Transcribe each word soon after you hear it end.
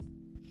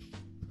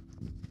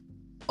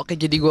Oke,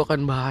 jadi gue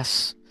akan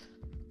bahas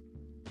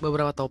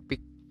beberapa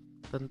topik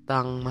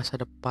tentang masa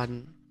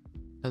depan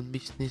dan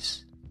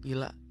bisnis.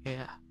 Gila,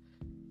 kayak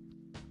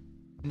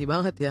ini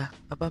banget ya,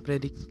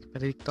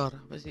 prediktor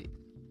apa sih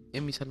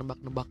yang bisa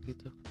nebak-nebak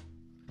gitu.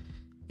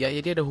 Ya,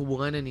 jadi ada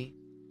hubungannya nih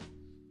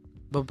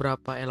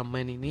beberapa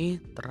elemen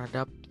ini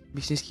terhadap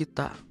bisnis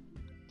kita.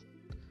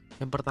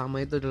 Yang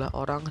pertama itu adalah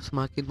orang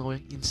semakin mau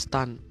yang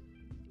instan.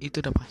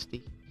 Itu udah pasti.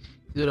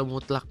 Itu udah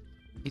mutlak.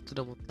 Itu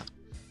udah mutlak.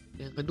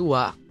 Yang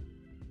kedua,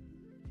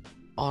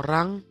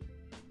 orang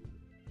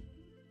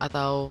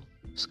atau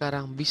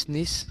sekarang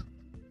bisnis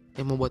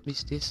yang membuat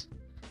bisnis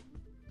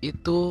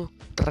itu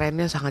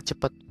trennya sangat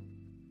cepat.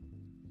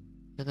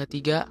 Yang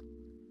ketiga,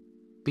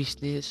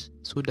 bisnis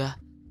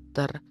sudah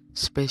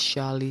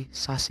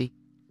terspesialisasi.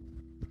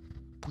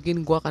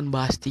 Mungkin gue akan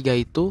bahas tiga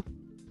itu,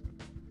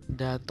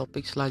 dan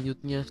topik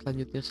selanjutnya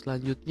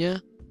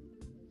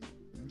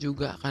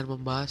juga akan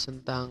membahas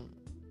tentang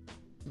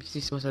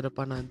bisnis masa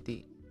depan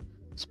nanti.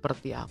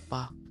 Seperti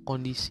apa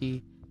kondisi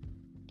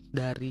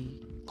dari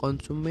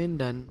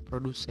konsumen dan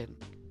produsen,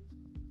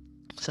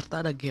 serta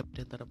ada gap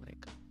di antara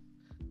mereka.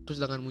 Terus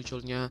dengan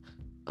munculnya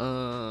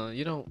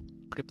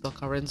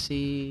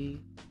cryptocurrency,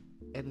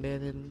 and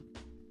then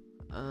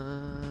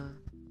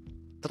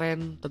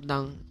tren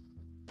tentang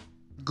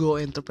go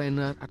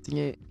entrepreneur,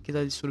 artinya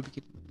kita disuruh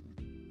bikin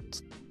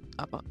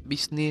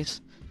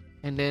bisnis,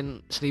 and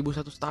then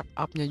 1001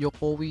 startupnya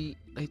Jokowi.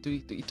 Nah, itu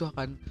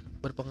akan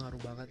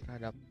berpengaruh banget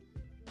terhadap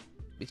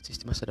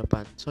bisnis di masa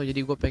depan. So jadi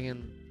gue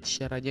pengen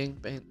share aja yang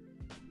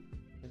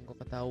gue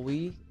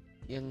ketahui,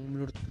 yang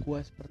menurut gue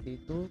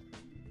seperti itu,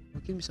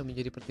 mungkin bisa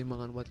menjadi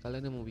pertimbangan buat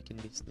kalian yang mau bikin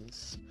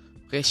bisnis.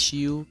 Okay,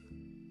 see you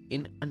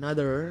in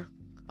another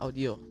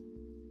audio,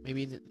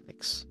 maybe in the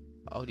next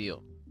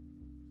audio.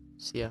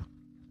 See ya.